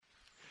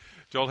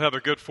Did y'all have a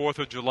good 4th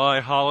of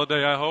July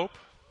holiday, I hope?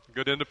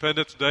 Good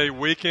Independence Day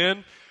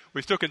weekend.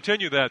 We still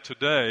continue that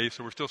today,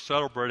 so we're still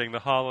celebrating the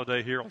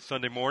holiday here on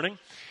Sunday morning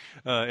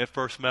at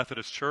First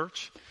Methodist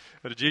Church.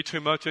 Did you eat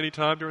too much any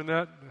time during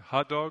that?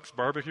 Hot dogs,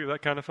 barbecue,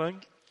 that kind of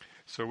thing?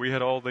 So we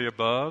had all the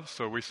above,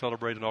 so we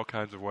celebrate in all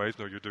kinds of ways.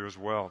 I know you do as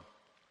well.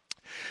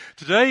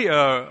 Today,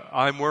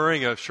 I'm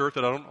wearing a shirt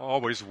that I don't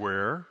always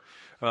wear.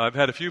 I've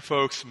had a few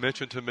folks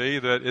mention to me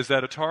that, is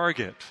that a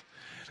Target?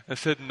 I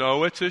said,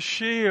 no, it's a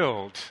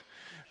shield.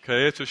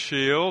 Okay, it's a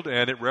shield,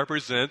 and it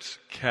represents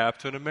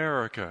Captain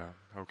America.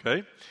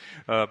 Okay,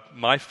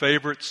 my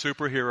favorite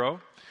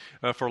superhero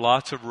for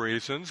lots of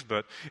reasons.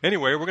 But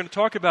anyway, we're going to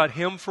talk about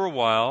him for a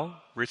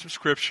while, read some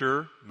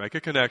scripture, make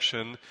a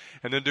connection,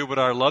 and then do what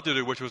I love to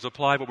do, which was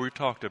apply what we've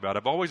talked about.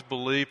 I've always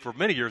believed, for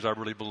many years I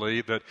really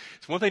believe, that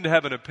it's one thing to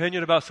have an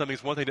opinion about something,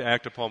 it's one thing to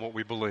act upon what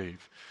we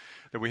believe.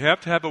 That we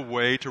have to have a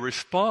way to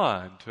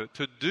respond,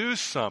 to do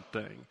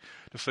something.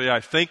 To say, I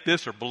think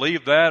this or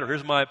believe that or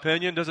here's my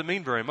opinion doesn't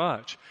mean very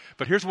much.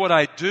 But here's what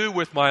I do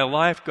with my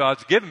life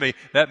God's given me.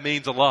 That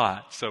means a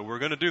lot. So we're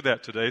going to do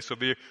that today, so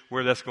be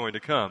where that's going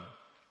to come.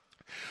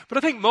 But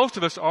I think most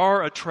of us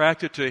are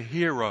attracted to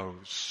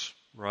heroes,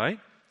 right?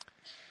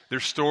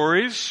 Their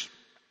stories,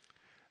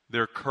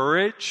 their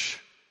courage,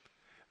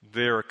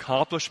 their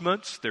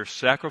accomplishments, their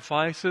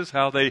sacrifices,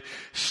 how they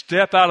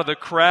step out of the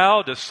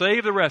crowd to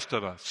save the rest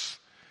of us.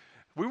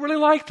 We really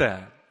like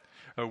that.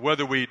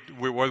 Whether we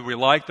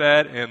like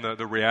that and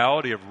the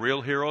reality of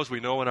real heroes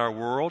we know in our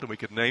world, and we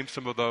could name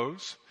some of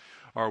those,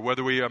 or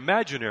whether we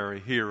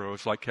imaginary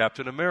heroes like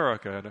Captain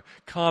America in a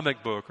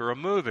comic book or a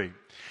movie.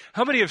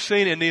 How many have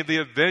seen any of the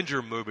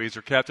Avenger movies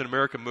or Captain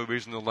America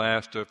movies in the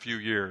last few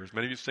years?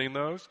 Many of you seen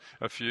those?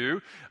 A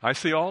few? I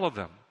see all of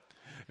them.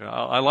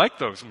 I like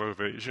those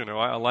movies.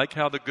 I like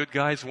how the good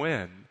guys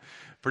win.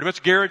 Pretty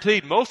much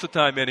guaranteed, most of the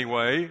time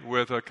anyway,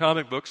 with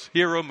comic books,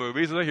 hero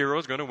movies, the hero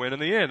is going to win in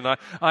the end. And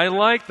I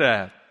like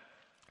that.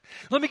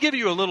 Let me give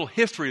you a little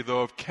history,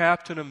 though, of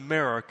Captain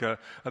America,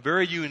 a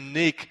very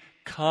unique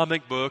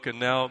comic book and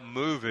now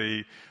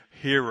movie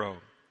hero.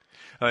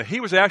 He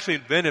was actually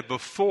invented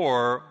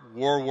before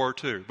World War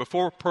II,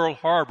 before Pearl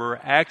Harbor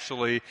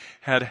actually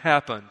had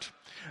happened.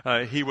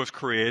 He was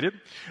created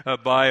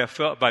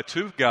by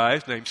two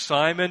guys named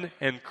Simon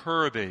and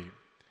Kirby.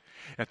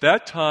 At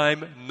that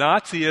time,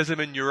 Nazism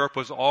in Europe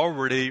was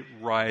already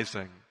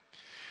rising.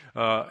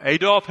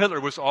 Adolf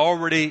Hitler was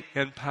already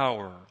in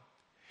power.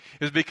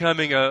 It was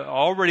becoming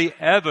already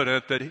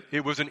evident that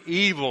it was an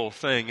evil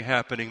thing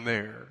happening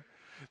there.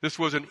 This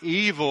was an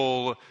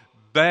evil,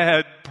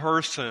 bad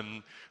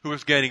person who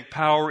was gaining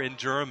power in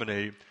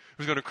Germany, who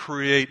was going to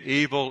create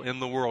evil in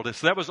the world. And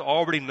so that was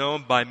already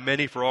known by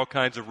many for all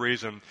kinds of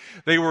reasons.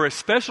 They were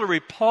especially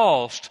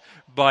repulsed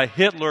by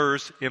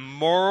Hitler's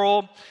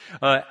immoral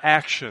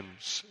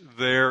actions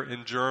there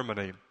in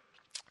Germany.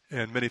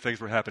 And many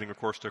things were happening, of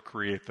course, to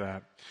create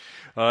that.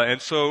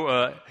 And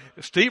so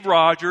Steve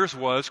Rogers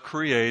was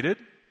created,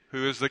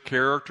 who is the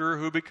character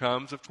who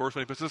becomes, of course,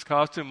 when he puts his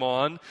costume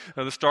on,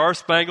 the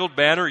Star-Spangled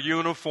Banner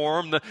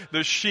uniform,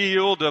 the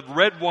shield of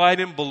red,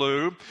 white, and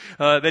blue,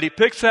 that he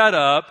picks that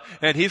up,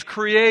 and he's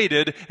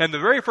created. And the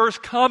very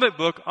first comic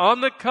book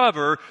on the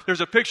cover,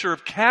 there's a picture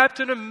of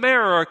Captain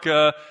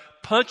America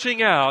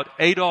punching out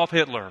Adolf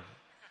Hitler.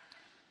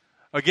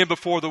 Again,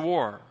 before the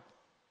war.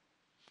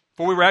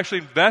 Before we were actually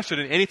invested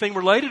in anything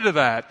related to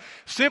that.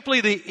 Simply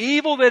the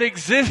evil that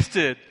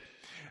existed,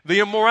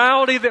 the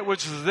immorality that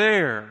was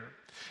there,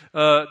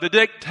 the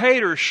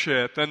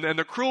dictatorship and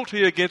the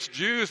cruelty against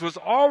Jews was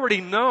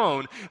already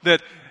known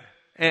that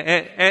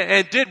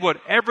and did what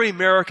every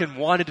American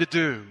wanted to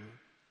do.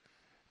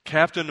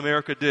 Captain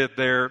America did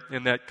there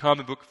in that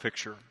comic book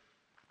picture.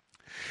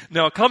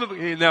 Now,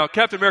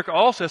 Captain America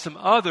also has some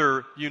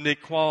other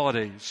unique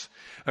qualities.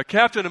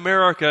 Captain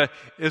America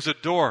is a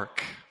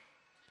dork.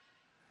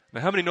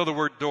 Now, how many know the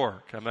word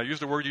dork? I'm not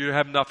using the word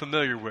you're not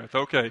familiar with.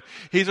 Okay.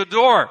 He's a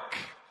dork.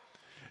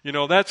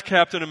 That's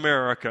Captain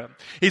America.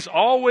 He's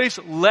always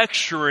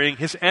lecturing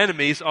his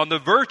enemies on the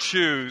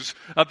virtues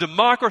of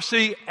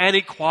democracy and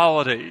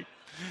equality.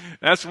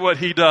 That's what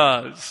he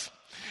does.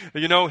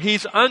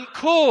 He's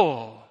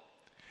uncool.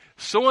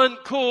 So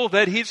uncool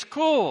that he's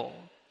cool.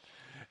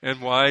 And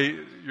why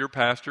your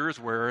pastor is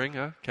wearing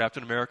a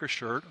Captain America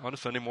shirt on a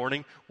Sunday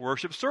morning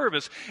worship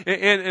service.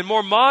 In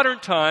more modern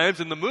times,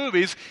 in the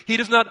movies, he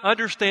does not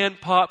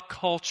understand pop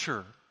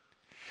culture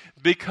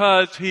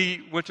because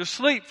he went to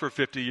sleep for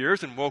 50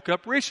 years and woke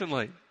up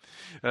recently.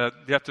 You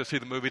have to see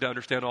the movie to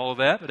understand all of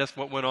that, but that's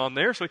what went on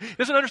there. So he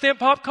doesn't understand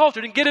pop culture,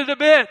 didn't get it a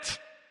bit.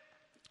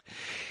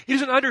 He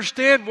doesn't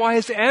understand why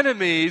his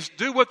enemies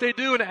do what they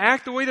do and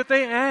act the way that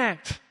they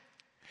act.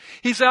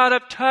 He's out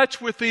of touch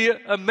with the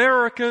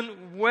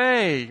American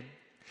way.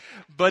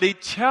 But he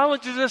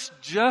challenges us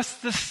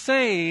just the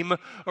same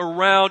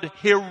around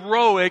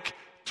heroic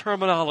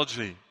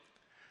terminology,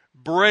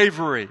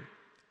 bravery,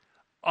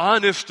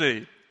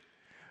 honesty,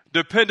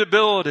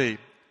 dependability,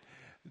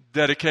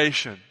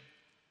 dedication.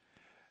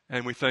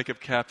 And we think of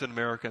Captain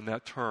America in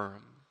that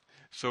term.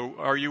 So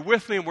are you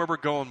with me in where we're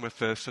going with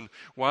this and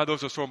why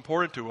those are so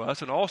important to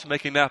us, and also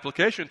making an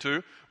application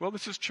to, well,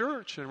 this is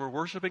church and we're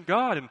worshiping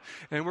God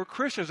and we're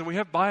Christians and we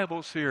have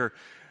Bibles here.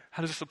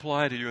 How does this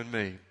apply to you and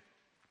me?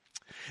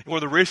 In one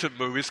of the recent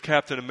movies,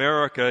 Captain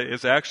America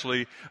is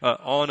actually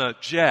on a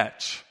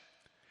jet.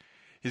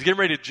 He's getting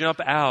ready to jump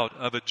out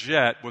of a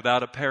jet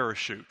without a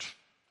parachute.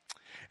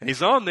 And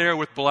he's on there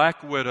with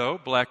Black Widow.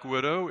 Black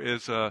Widow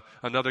is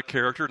another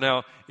character.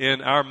 Now,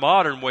 in our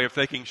modern way of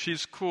thinking,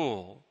 she's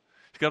cool.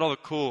 She's got all the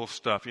cool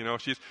stuff, you know.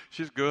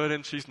 She's good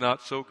and she's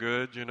not so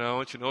good, you know,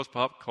 and she knows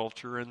pop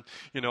culture and,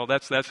 you know,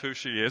 that's who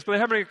she is. But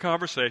they're having a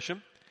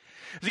conversation.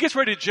 As he gets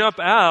ready to jump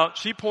out,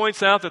 she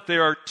points out that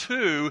there are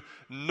two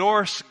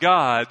Norse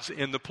gods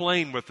in the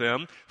plane with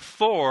them,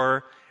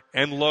 Thor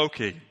and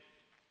Loki.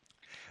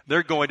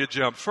 They're going to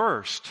jump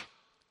first.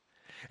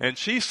 And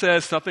she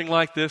says something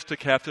like this to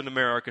Captain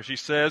America. She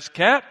says,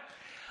 Cap,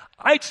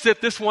 I'd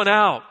sit this one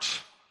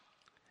out.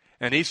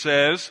 And he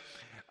says,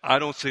 I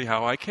don't see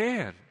how I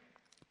can.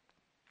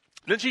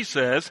 Then she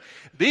says,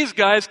 these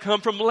guys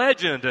come from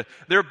legend.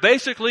 They're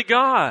basically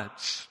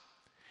gods.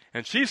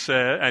 And he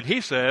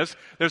says,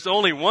 there's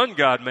only one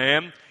God,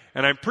 ma'am,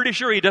 and I'm pretty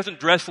sure he doesn't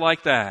dress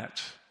like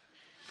that.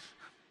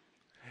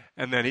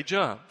 And then he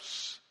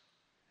jumps.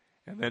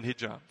 And then he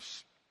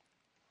jumps.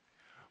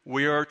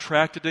 We are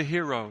attracted to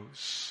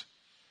heroes.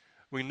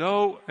 We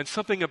know, and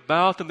something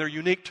about them, they're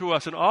unique to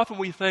us. And often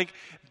we think,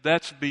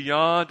 that's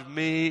beyond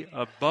me,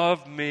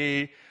 above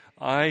me,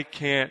 I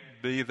can't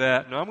be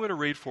that. Now I'm going to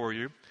read for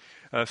you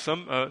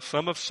some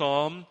of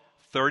Psalm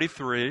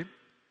 33,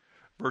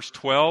 verse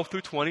 12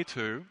 through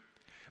 22.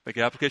 Make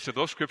application of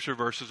those scripture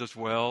verses as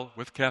well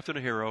with Captain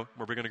Hero,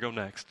 where we're going to go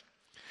next.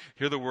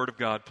 Hear the word of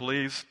God,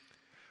 please.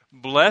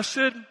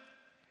 Blessed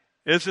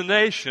is the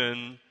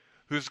nation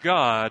whose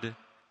God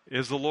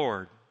is the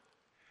Lord,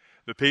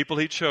 the people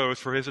he chose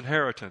for his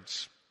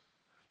inheritance.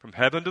 From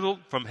heaven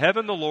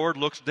the Lord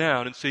looks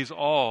down and sees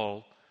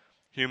all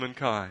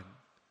humankind.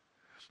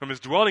 From his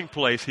dwelling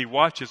place he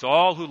watches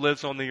all who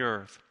lives on the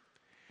earth.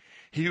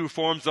 He who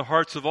forms the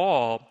hearts of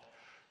all,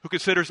 who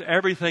considers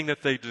everything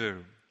that they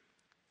do.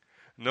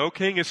 No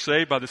king is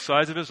saved by the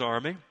size of his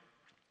army.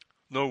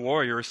 No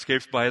warrior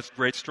escapes by its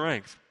great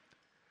strength.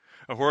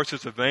 A horse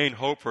is a vain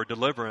hope for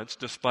deliverance.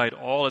 Despite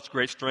all its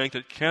great strength,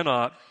 it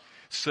cannot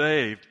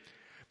save.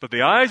 But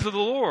the eyes of the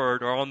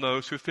Lord are on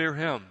those who fear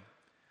him,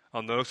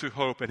 on those who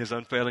hope in his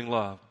unfailing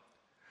love,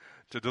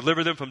 to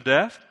deliver them from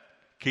death,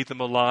 keep them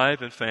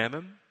alive in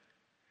famine.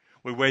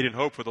 We wait in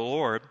hope for the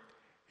Lord.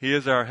 He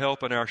is our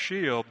help and our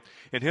shield.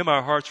 In him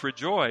our hearts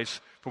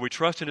rejoice, for we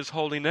trust in his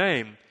holy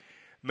name.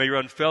 May your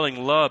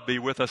unfailing love be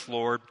with us,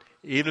 Lord,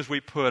 even as we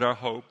put our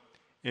hope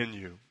in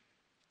you.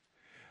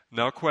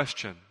 Now a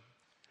question,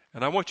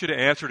 and I want you to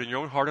answer it in your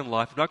own heart and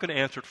life. I'm not going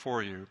to answer it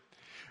for you.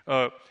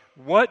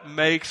 What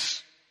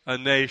makes a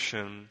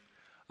nation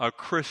a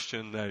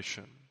Christian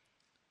nation?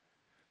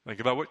 Think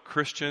about what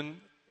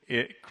Christian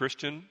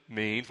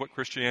means, what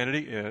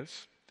Christianity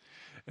is,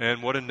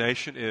 and what a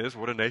nation is,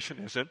 what a nation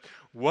isn't.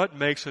 What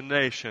makes a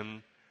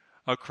nation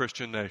a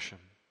Christian nation?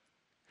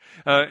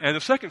 And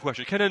the second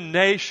question, can a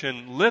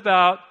nation live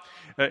out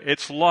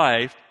its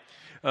life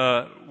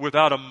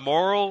without a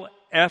moral,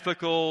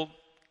 ethical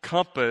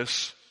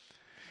compass,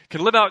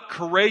 can live out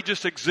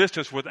courageous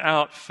existence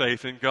without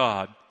faith in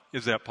God?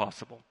 Is that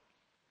possible?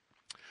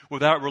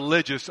 Without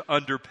religious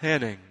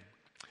underpinning?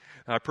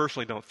 I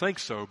personally don't think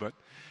so, but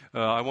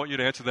I want you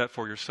to answer that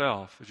for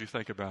yourself as you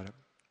think about it.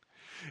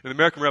 The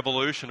American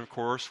Revolution, of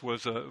course,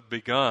 was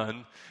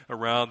begun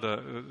around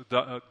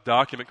the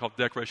document called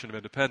Declaration of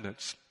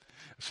Independence,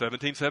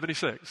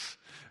 1776.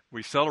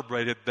 We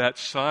celebrated that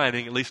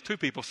signing. At least two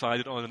people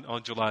signed it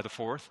on July the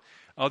 4th.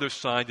 Others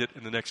signed it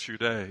in the next few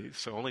days.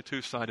 So only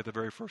two signed it the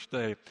very first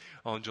day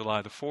on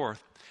July the 4th.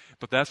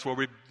 But that's where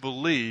we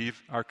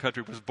believe our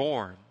country was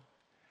born.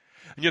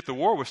 And yet the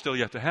war was still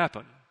yet to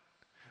happen.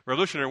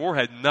 Revolutionary War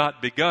had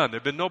not begun. There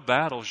had been no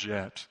battles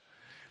yet.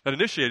 That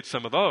initiated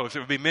some of those. It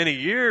would be many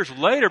years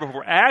later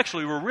before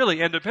we were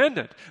really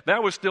independent.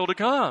 That was still to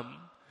come.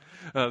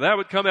 That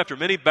would come after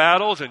many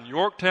battles in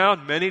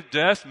Yorktown, many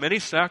deaths, many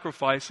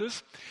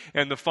sacrifices.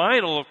 And the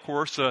final, of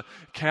course,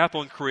 cap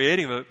on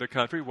creating the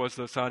country was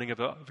the signing of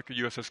the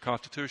USS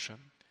Constitution,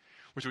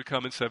 which would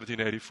come in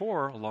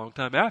 1784, a long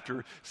time after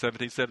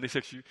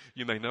 1776.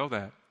 You may know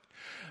that.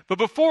 But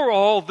before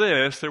all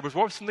this, there was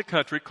what's in the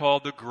country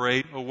called the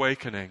Great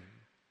Awakening.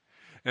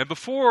 And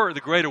before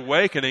the Great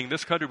Awakening,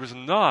 this country was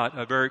not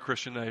a very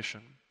Christian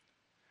nation.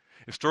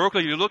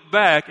 Historically, you look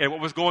back at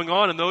what was going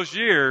on in those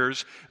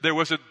years, there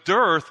was a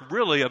dearth,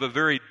 really, of a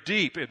very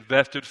deep,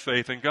 invested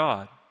faith in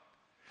God.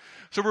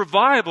 So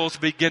revivals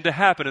begin to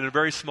happen in a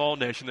very small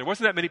nation. There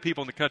wasn't that many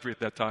people in the country at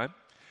that time.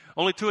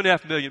 Only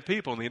 2.5 million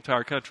people in the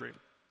entire country.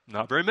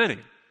 Not very many.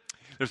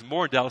 There's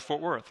more in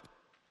Dallas-Fort Worth.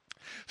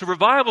 So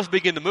revivals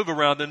begin to move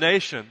around the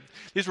nation.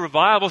 These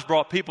revivals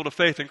brought people to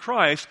faith in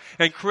Christ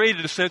and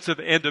created a sense of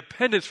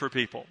independence for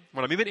people.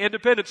 What I mean by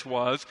independence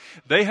was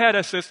they had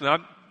a sense,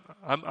 and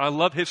I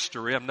love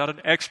history. I'm not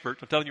an expert.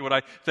 I'm telling you what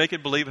I think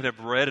and believe and have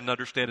read and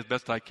understand as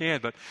best I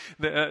can. But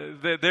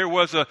there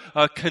was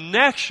a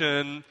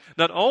connection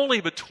not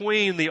only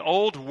between the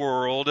old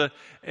world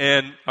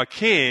and a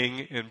king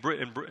in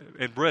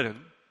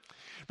Britain,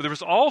 but there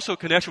was also a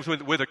connection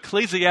with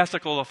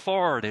ecclesiastical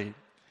authority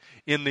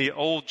in the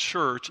old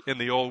church in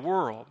the old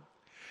world.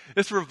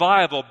 This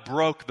revival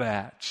broke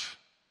that.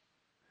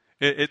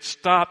 It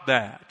stopped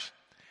that.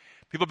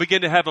 People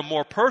began to have a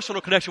more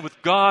personal connection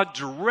with God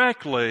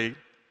directly,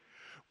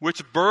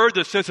 which birthed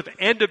a sense of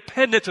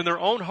independence in their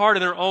own heart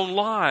and their own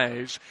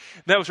lives.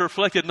 That was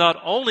reflected not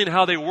only in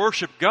how they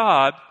worshiped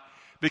God,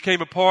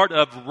 became a part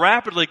of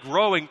rapidly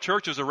growing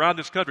churches around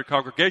this country.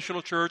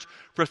 Congregational church,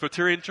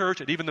 Presbyterian church,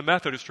 and even the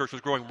Methodist church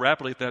was growing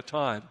rapidly at that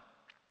time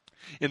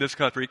in this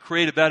country. It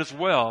created that as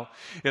well.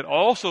 It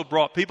also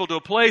brought people to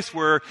a place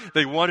where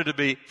they wanted to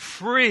be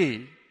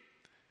free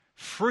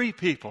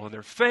people in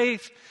their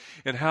faith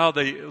and how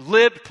they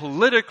lived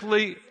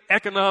politically,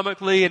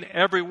 economically, in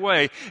every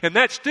way. And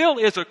that still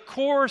is a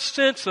core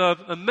sense of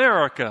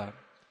America.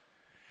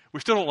 We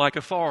still don't like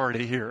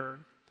authority here.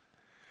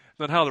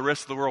 Not how the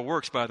rest of the world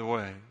works, by the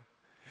way.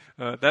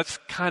 That's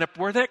kind of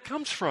where that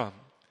comes from.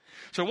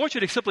 So I want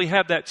you to simply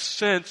have that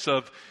sense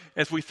of,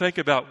 as we think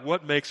about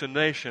what makes a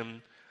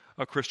nation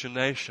a Christian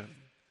nation,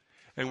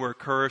 and where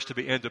courage to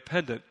be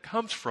independent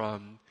comes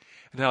from,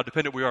 and how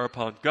dependent we are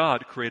upon God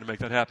to create and make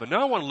that happen.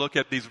 Now I want to look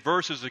at these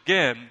verses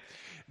again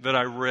that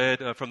I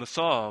read from the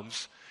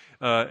Psalms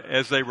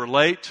as they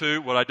relate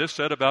to what I just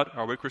said about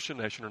are we a Christian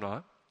nation or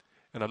not.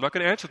 And I'm not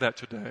going to answer that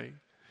today.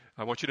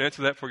 I want you to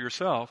answer that for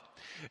yourself,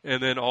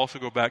 and then also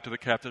go back to the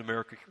Captain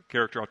America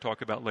character I'll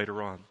talk about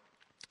later on.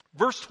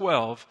 Verse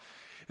 12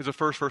 is the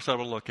first verse I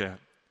will look at.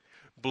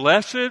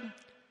 Blessed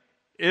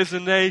is the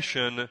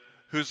nation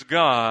whose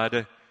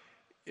God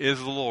is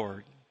the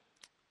Lord.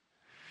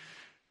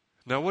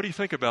 Now, what do you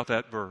think about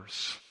that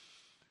verse?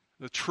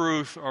 The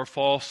truth or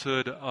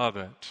falsehood of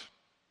it?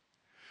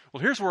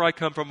 Well, here's where I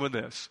come from with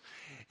this.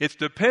 It's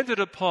dependent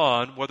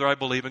upon whether I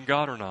believe in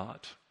God or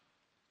not.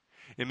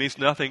 It means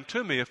nothing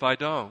to me if I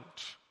don't.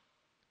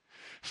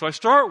 So I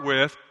start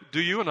with,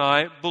 do you and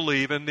I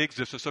believe in the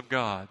existence of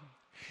God?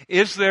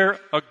 Is there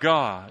a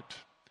God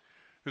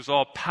who's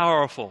all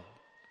powerful,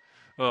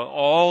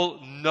 all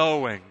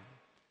knowing,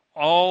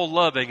 all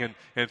loving,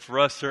 and for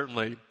us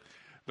certainly,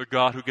 the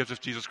God who gives us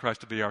Jesus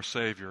Christ to be our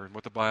Savior, and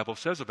what the Bible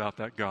says about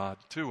that God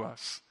to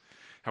us,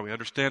 how we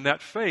understand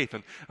that faith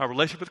and our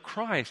relationship with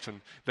Christ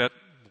and that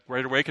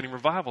Great Awakening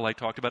revival I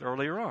talked about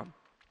earlier on.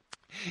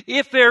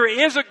 If there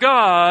is a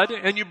God,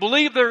 and you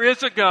believe there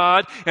is a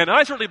God, and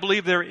I certainly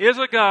believe there is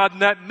a God,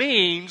 and that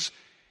means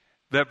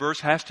that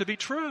verse has to be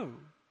true.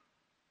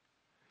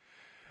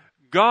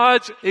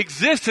 God's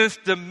existence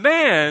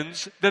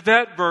demands that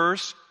that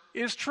verse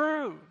is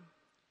true.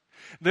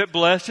 That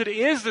blessed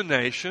is the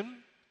nation,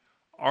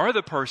 or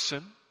the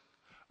person,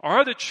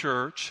 or the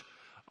church,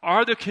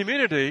 or the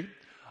community,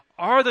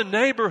 or the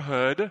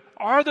neighborhood,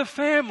 or the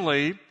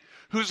family,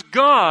 whose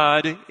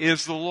God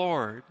is the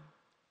Lord.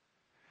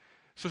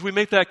 So if we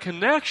make that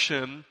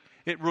connection,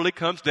 it really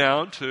comes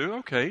down to,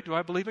 okay, do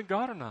I believe in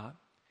God or not?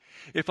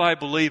 If I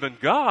believe in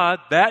God,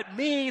 that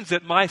means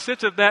that my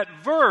sense of that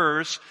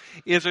verse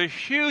is a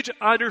huge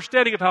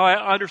understanding of how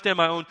I understand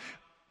my own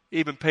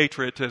even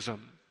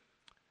patriotism.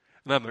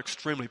 And I'm an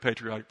extremely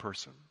patriotic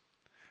person.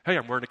 Hey,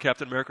 I'm wearing a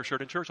Captain America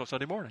shirt in church on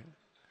Sunday morning.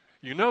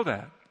 You know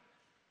that.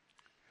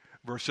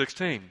 Verse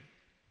 16.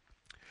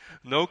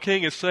 No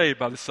king is saved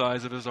by the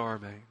size of his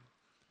army.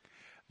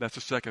 That's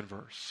the second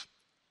verse.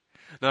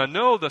 Now I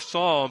know the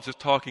Psalms is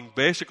talking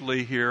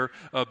basically here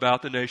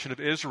about the nation of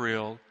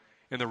Israel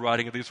in the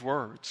writing of these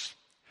words.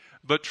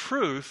 But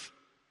truth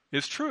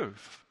is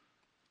truth.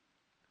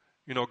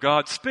 You know,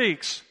 God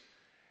speaks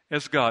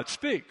as God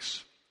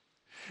speaks.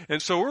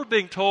 And so we're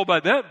being told by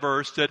that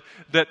verse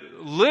that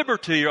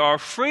liberty or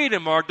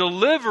freedom or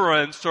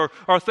deliverance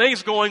or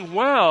things going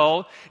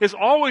well is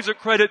always a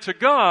credit to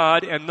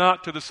God and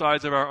not to the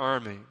size of our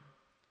army.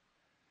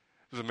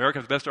 Is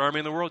America the best army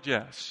in the world?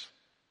 Yes.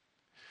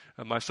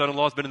 My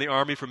son-in-law has been in the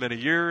Army for many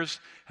years,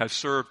 has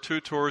served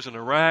 2 tours in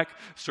Iraq,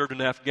 served in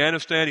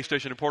Afghanistan. He's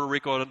stationed in Puerto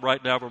Rico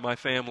right now where my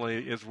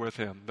family is with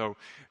him, though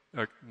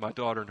my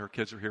daughter and her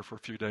kids are here for a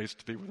few days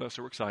to be with us,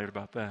 so we're excited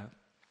about that.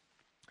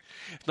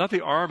 It's not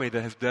the Army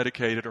that has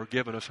dedicated or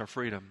given us our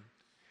freedom,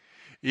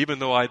 even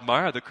though I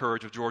admire the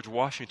courage of George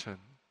Washington.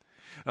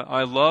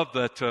 I love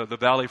that the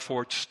Valley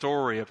Forge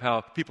story of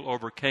how people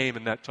overcame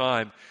in that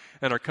time,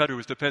 and our country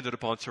was dependent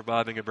upon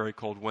surviving a very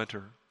cold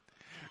winter.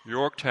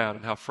 Yorktown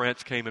and how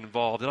France came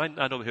involved. And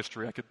I know the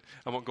history.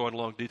 I won't go into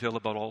long detail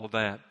about all of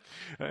that.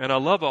 And I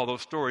love all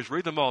those stories.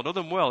 Read them all. Know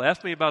them well.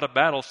 Ask me about a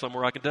battle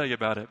somewhere. I can tell you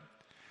about it.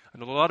 I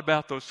know a lot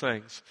about those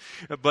things.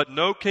 But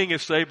no king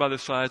is saved by the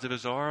size of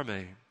his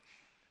army.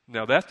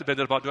 Now that's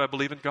dependent upon, do I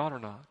believe in God or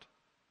not?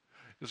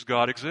 Does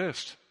God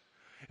exist?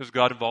 Is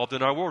God involved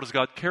in our world? Does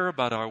God care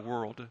about our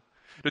world?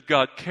 Did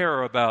God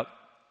care about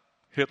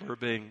Hitler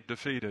being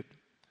defeated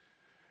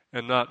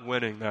and not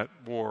winning that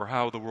war?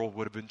 How the world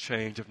would have been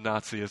changed if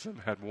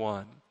Nazism had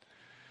won.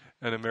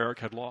 and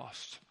America had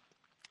lost.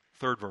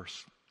 Third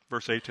verse,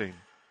 verse 18.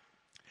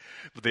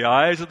 But the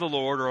eyes of the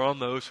Lord are on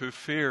those who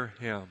fear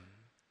him.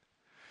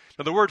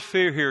 Now the word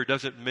fear here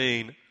doesn't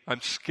mean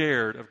I'm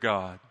scared of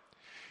God.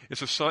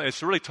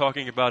 It's really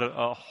talking about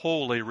a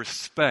holy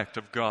respect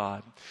of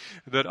God.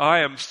 That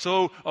I am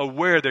so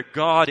aware that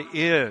God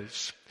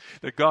is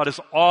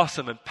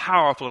awesome and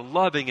powerful and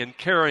loving and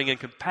caring and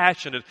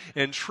compassionate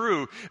and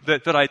true,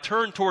 that I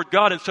turn toward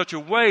God in such a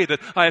way that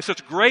I have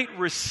such great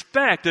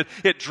respect that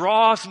it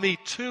draws me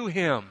to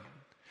him.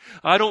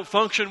 I don't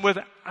function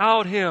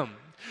without him.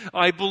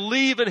 I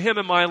believe in him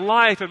in my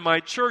life, in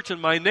my church,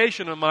 in my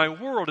nation, in my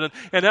world. And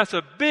that's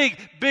a big,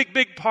 big,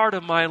 big part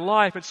of my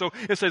life. And so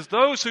it says,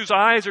 those whose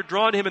eyes are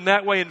drawn to him in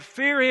that way and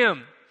fear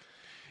him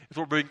is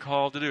what we're being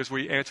called to do. As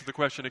we answer the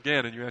question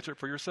again, and you answer it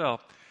for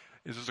yourself,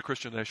 is this a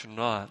Christian nation or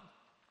not?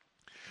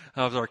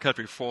 How is our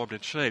country formed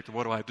and shaped? And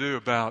what do I do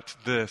about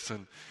this?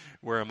 And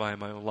where am I in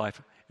my own life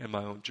and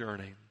my own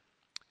journey?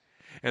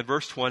 And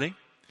verse 20.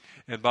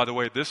 And by the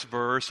way, this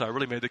verse, I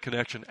really made the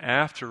connection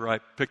after I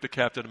picked the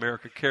Captain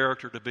America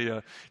character to be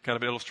a kind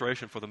of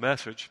illustration for the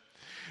message.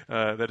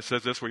 That it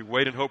says this: we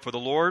wait and hope for the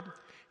Lord.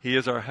 He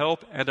is our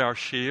help and our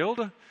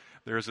shield.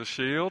 There's a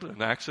shield,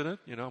 an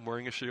accident. I'm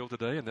wearing a shield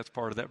today, and that's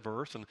part of that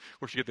verse. And of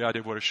course, you get the idea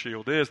of what a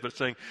shield is. But it's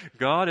saying,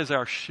 God is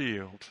our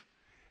shield.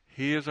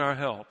 He is our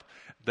help.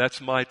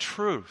 That's my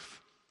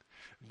truth.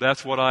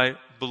 That's what I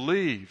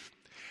believe.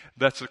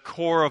 That's the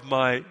core of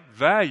my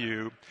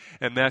value,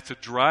 and that's a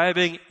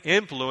driving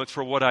influence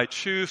for what I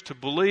choose to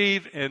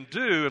believe and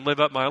do and live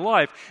up my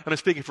life. And I'm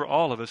speaking for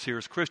all of us here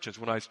as Christians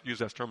when I use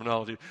that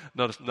terminology,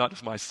 not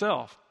just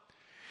myself.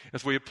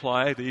 As we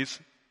apply these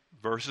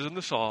verses in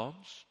the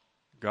Psalms,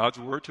 God's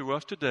Word to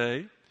us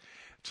today,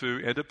 to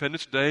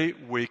Independence Day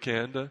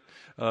weekend,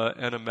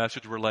 and a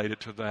message related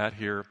to that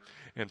here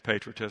in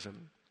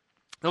patriotism.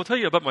 I'll tell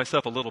you about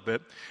myself a little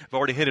bit. I've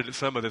already hinted at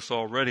some of this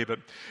already, but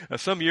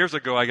some years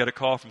ago I got a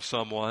call from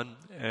someone,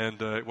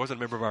 and it wasn't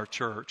a member of our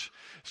church.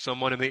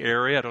 Someone in the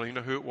area, I don't even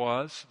know who it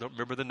was, don't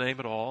remember the name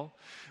at all.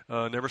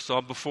 Never saw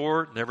him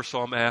before, never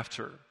saw him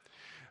after.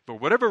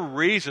 But whatever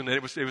reason,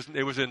 it was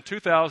in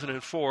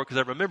 2004, because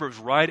I remember it was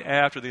right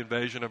after the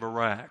invasion of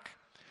Iraq.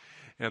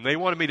 And they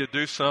wanted me to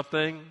do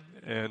something,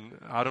 and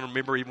I don't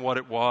remember even what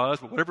it was,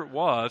 but whatever it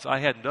was, I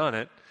hadn't done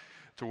it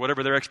to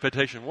whatever their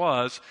expectation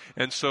was.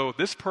 And so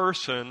this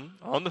person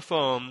on the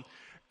phone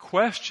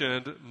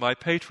questioned my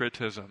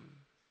patriotism,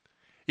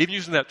 even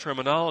using that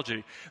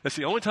terminology. That's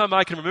the only time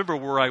I can remember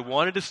where I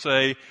wanted to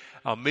say,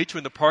 I'll meet you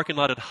in the parking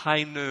lot at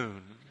high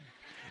noon.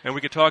 And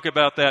we can talk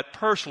about that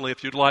personally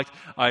if you'd like.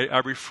 I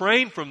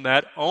refrain from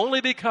that only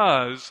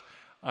because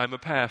I'm a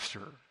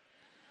pastor.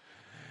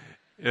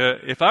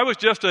 If I was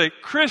just a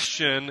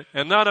Christian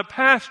and not a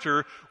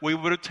pastor, we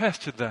would have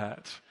tested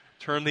that.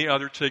 Turn the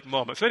other cheek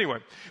moment. So anyway,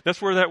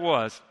 that's where that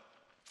was.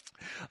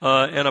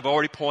 And I've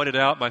already pointed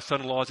out my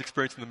son-in-law's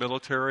experience in the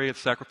military and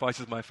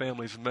sacrifices my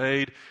family's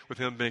made with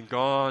him being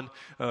gone,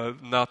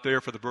 not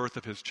there for the birth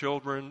of his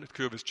children.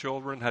 2 of his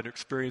children had to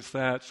experience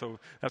that, so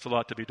that's a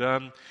lot to be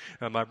done.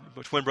 My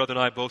twin brother and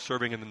I both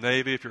serving in the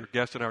Navy. If you're a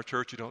guest in our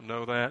church, you don't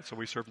know that. So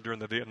we served during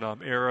the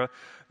Vietnam era,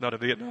 not in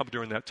Vietnam, but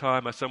during that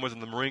time. My son was in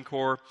the Marine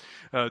Corps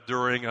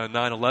during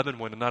 9/11.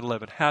 When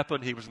 9/11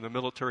 happened, he was in the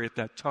military at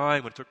that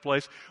time when it took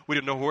place. We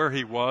didn't know where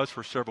he was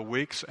for several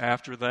weeks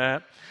after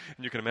that,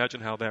 and you can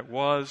imagine how that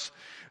was.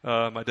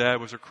 My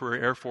dad was a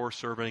career Air Force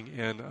serving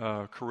in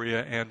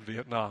Korea and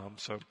Vietnam.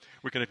 So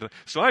we connected.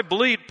 So I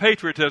bleed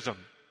patriotism.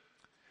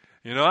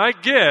 I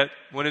get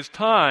when it's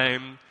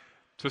time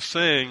to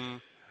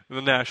sing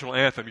the national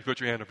anthem. You put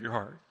your hand up your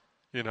heart.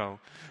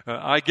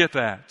 I get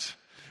that.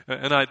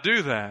 And I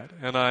do that.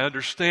 And I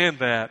understand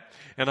that.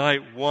 And I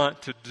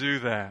want to do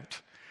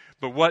that.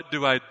 But what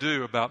do I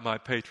do about my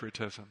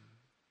patriotism?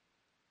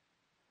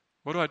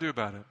 What do I do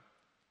about it?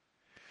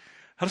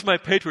 How does my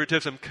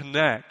patriotism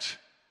connect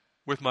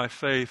with my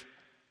faith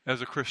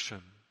as a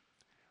Christian?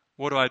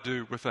 What do I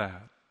do with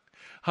that?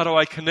 How do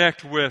I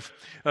connect with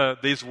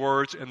these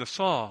words in the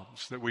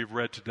Psalms that we've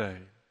read today?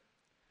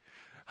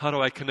 How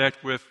do I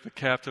connect with the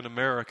Captain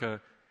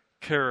America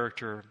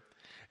character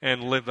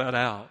and live that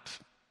out?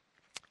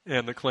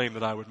 And the claim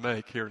that I would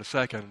make here in a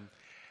second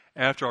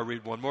after I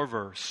read one more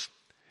verse.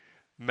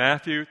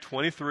 Matthew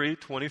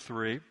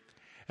 23:23,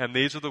 and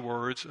these are the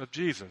words of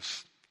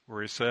Jesus,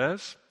 where he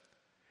says,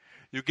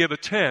 you give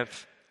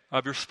 1/10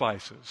 of your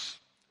spices,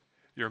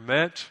 your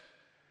mint,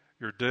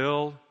 your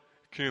dill,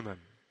 cumin.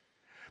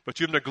 But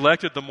you've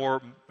neglected the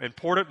more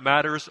important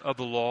matters of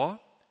the law,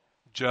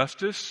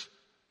 justice,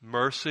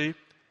 mercy,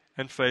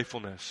 and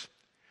faithfulness.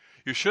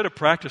 You should have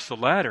practiced the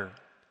latter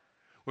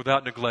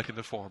without neglecting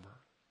the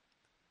former.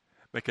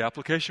 Make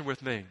application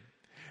with me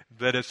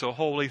that it's a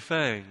holy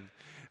thing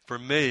for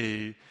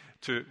me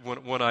to,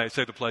 when I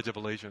say the Pledge of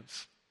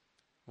Allegiance,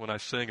 when I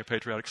sing a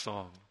patriotic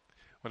song,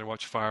 when I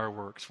watch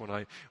fireworks, when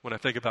I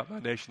think about my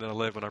nation that I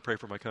live, when I pray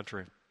for my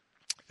country.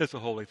 It's a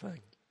holy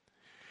thing.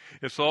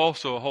 It's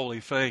also a holy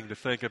thing to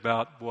think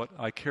about what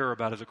I care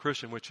about as a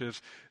Christian, which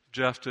is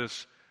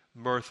justice,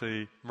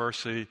 mercy,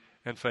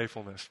 and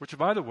faithfulness, which,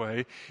 by the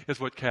way, is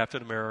what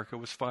Captain America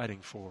was fighting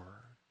for,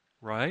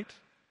 right?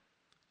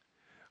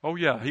 Oh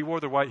yeah, he wore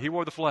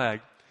the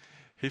flag.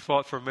 He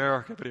fought for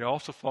America, but he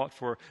also fought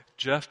for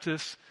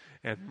justice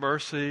and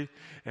mercy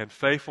and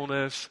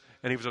faithfulness,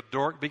 and he was a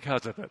dork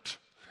because of it.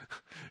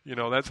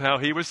 That's how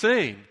he was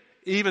seen,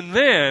 even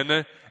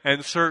then,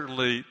 and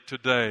certainly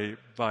today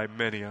by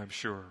many, I'm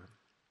sure.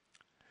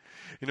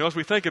 As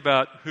we think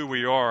about who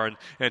we are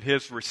and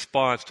his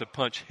response to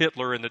punch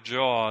Hitler in the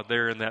jaw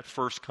there in that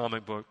first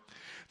comic book,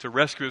 to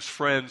rescue his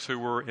friends who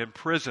were in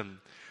prison,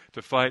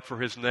 to fight for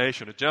his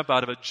nation, to jump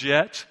out of a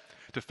jet,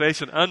 to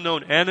face an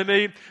unknown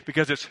enemy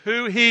because it's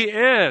who he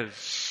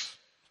is.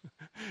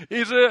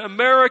 He's an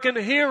American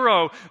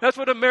hero. That's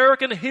what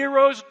American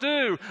heroes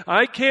do.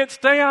 I can't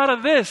stay out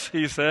of this,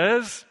 he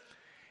says.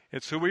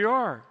 It's who we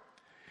are.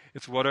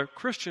 It's what a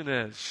Christian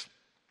is.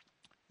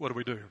 What do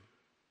we do?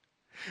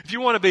 If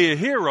you want to be a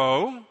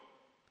hero,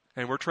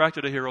 and we're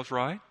attracted to heroes,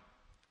 right?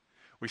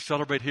 We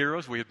celebrate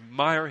heroes. We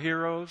admire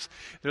heroes.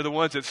 They're the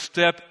ones that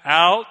step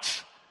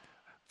out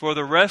for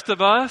the rest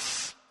of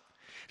us.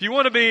 If you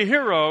want to be a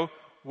hero,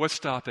 what's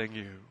stopping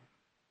you?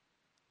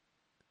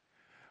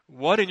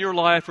 What in your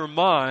life or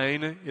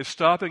mine is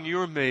stopping you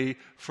or me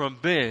from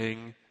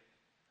being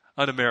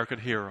an American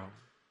hero?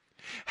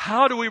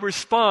 How do we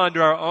respond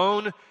to our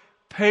own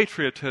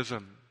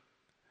patriotism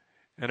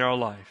in our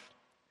life?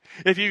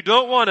 If you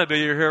don't want to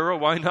be a hero,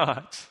 why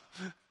not?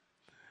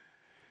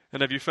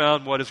 And have you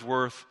found what is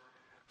worth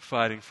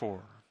fighting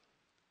for?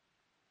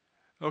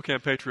 Okay,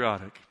 I'm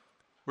patriotic.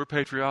 We're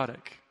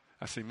patriotic.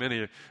 I see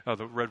many of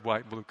the red,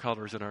 white, and blue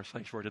colors in our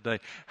sanctuary today.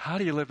 How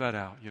do you live that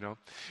out,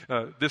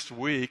 This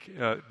week,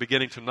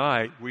 beginning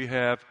tonight, we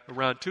have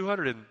around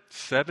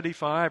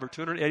 275 or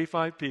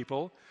 285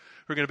 people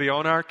who are going to be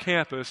on our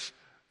campus,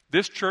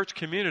 this church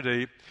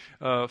community,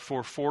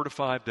 for 4 to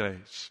 5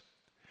 days.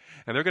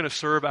 And they're going to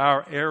serve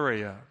our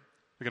area.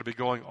 They're going to be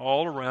going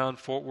all around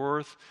Fort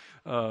Worth,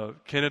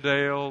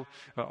 Kennedale,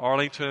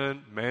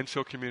 Arlington,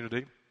 Mansfield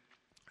community.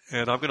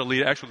 And I'm going to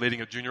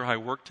leading a junior high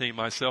work team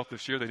myself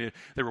this year.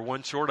 They were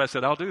one short. I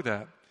said, I'll do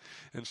that.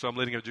 And so I'm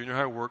leading a junior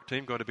high work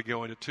team, going to be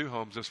going to 2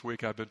 homes this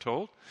week, I've been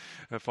told,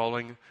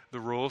 following the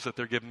rules that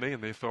they're giving me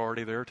and the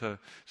authority there to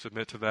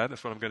submit to that.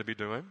 That's what I'm going to be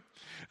doing.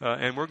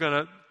 And we're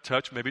going to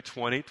touch maybe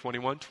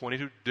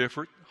 22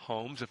 different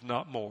homes, if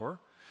not more.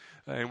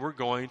 And we're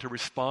going to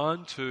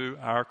respond to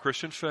our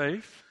Christian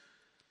faith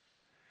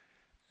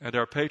and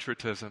our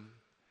patriotism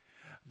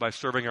by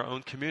serving our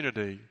own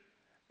community.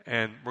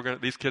 And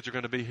these kids are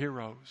going to be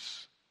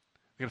heroes.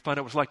 We're going to find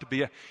out what it's like to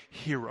be a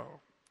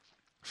hero.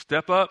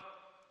 Step up,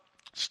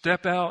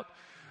 step out,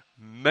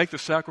 make the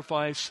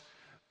sacrifice,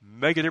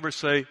 make it ever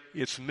say,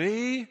 it's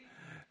me,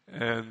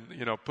 and,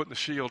 putting the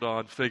shield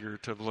on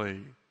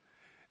figuratively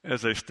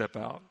as they step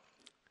out.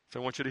 So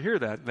I want you to hear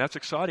that. And that's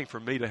exciting for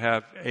me to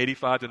have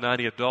 85 to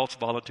 90 adults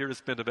volunteer to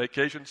spend a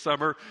vacation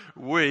summer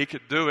week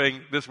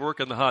doing this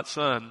work in the hot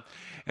sun,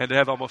 and to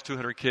have almost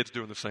 200 kids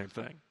doing the same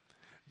thing.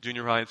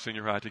 Junior high and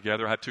senior high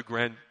together. I have 2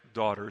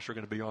 granddaughters who are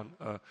going to be on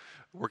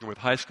working with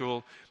high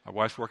school. My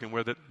wife's working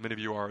with it. Many of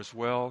you are as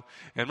well.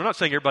 And we're not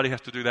saying everybody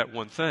has to do that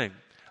one thing.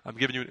 I'm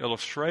giving you an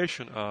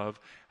illustration of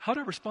how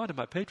to respond to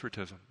my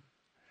patriotism.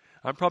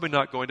 I'm probably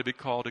not going to be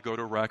called to go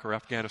to Iraq or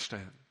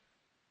Afghanistan.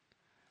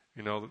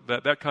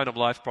 That kind of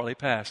life's probably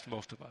past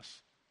most of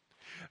us.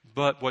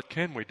 But what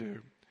can we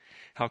do?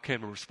 How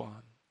can we respond?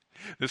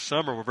 This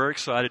summer, we're very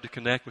excited to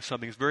connect with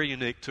something that's very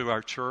unique to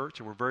our church,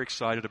 and we're very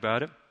excited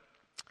about it.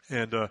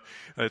 And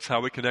it's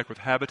how we connect with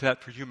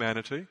Habitat for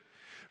Humanity.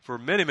 For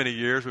many, many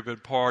years, we've been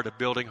part of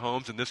building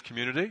homes in this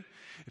community.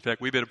 In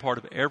fact, we've been a part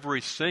of every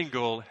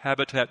single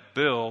Habitat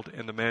build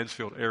in the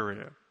Mansfield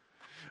area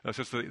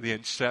since the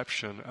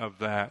inception of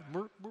that.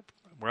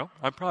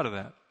 I'm proud of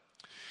that.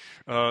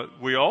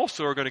 We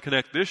also are going to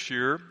connect this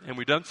year, and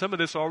we've done some of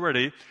this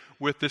already,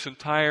 with this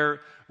entire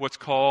what's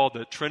called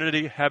the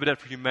Trinity Habitat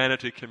for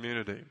Humanity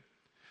community.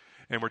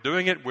 And we're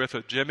doing it with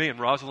Jimmy and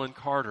Rosalind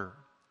Carter,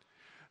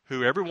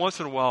 who every once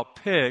in a while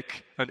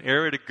pick an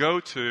area to go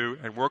to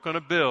and work on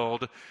a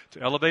build to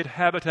elevate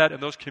habitat in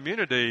those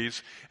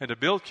communities and to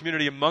build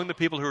community among the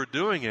people who are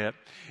doing it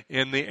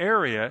in the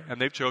area. And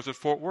they've chosen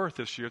Fort Worth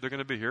this year. They're going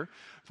to be here.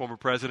 Former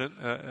president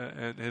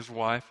and his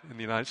wife in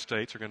the United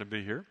States are going to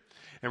be here.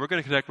 And we're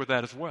going to connect with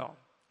that as well.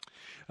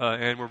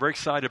 And we're very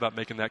excited about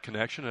making that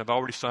connection. And I've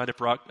already signed up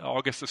for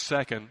August the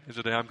 2nd is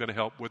the day I'm going to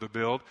help with a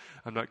build.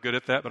 I'm not good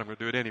at that, but I'm going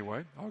to do it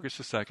anyway. August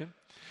the 2nd.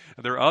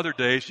 And there are other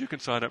days you can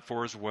sign up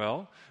for as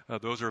well.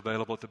 Those are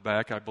available at the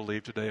back, I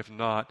believe, today. If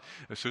not,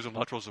 Susan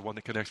Luttrell is the one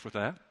that connects with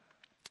that.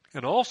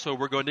 And also,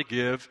 we're going to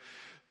give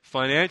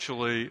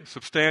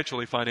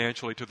substantially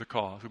financially to the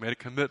cause. We made a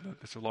commitment.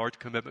 It's a large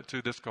commitment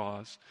to this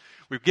cause.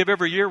 We give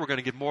every year. We're going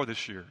to give more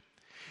this year.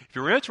 If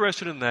you're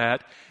interested in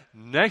that,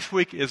 next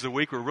week is the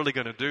week we're really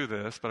going to do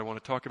this, but I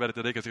want to talk about it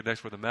today because it's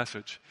next with a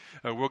message.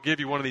 We'll give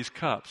you one of these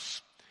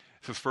cups.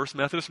 It says First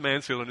Methodist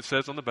Mansfield, and it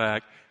says on the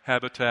back,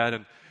 Habitat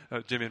and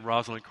Jimmy and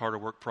Rosalind Carter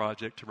Work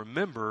Project, to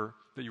remember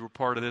that you were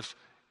part of this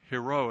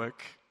heroic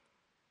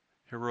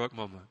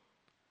moment.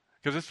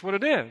 Because it's what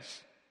it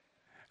is.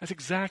 That's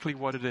exactly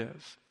what it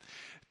is.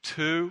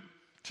 Two,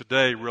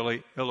 today,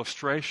 really,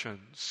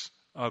 illustrations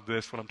of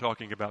this, what I'm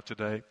talking about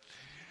today.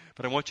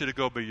 But I want you to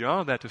go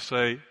beyond that to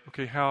say,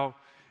 okay, how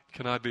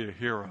can I be a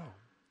hero?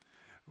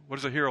 What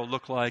does a hero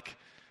look like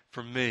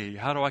for me?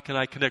 Can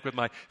I connect with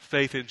my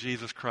faith in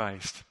Jesus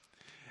Christ?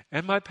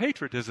 And my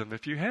patriotism,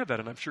 if you have that,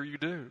 and I'm sure you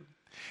do.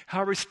 How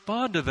I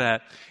respond to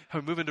that, how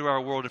we move into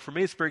our world. And for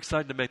me, it's very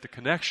exciting to make the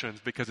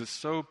connections because it's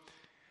so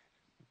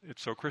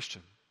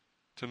Christian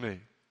to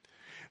me.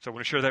 So I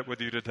want to share that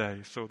with you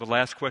today. So the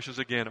last questions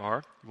again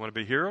are, you want to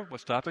be a hero?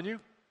 What's stopping you?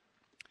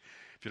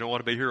 If you don't want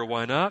to be a hero,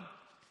 why not?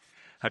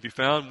 Have you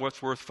found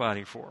what's worth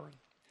fighting for?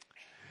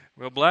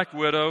 Well, Black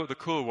Widow, the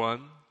cool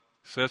one,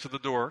 says to the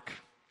dork,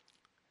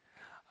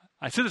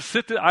 I'd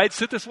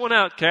sit this one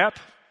out, Cap.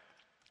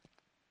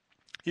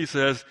 He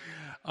says,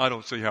 I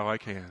don't see how I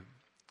can.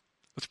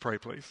 Let's pray,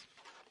 please.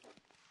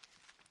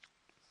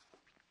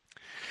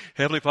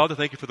 Heavenly Father,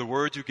 thank you for the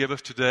words you give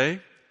us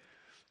today,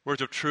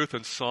 words of truth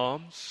and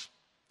psalms.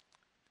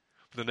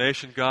 For the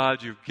nation,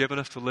 God, you've given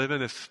us to live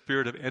in this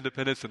spirit of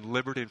independence and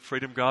liberty and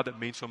freedom, God, that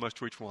means so much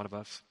to each one of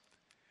us.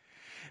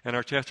 And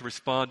our chance to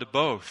respond to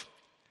both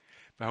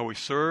by how we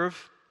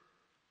serve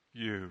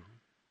you,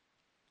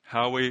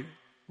 how we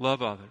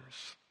love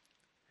others,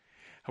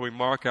 how we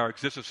mark our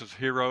existence as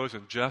heroes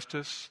in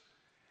justice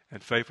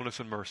and faithfulness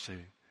and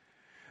mercy,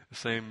 the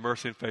same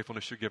mercy and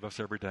faithfulness you give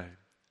us every day.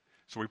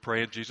 So we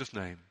pray in Jesus'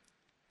 name,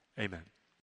 amen.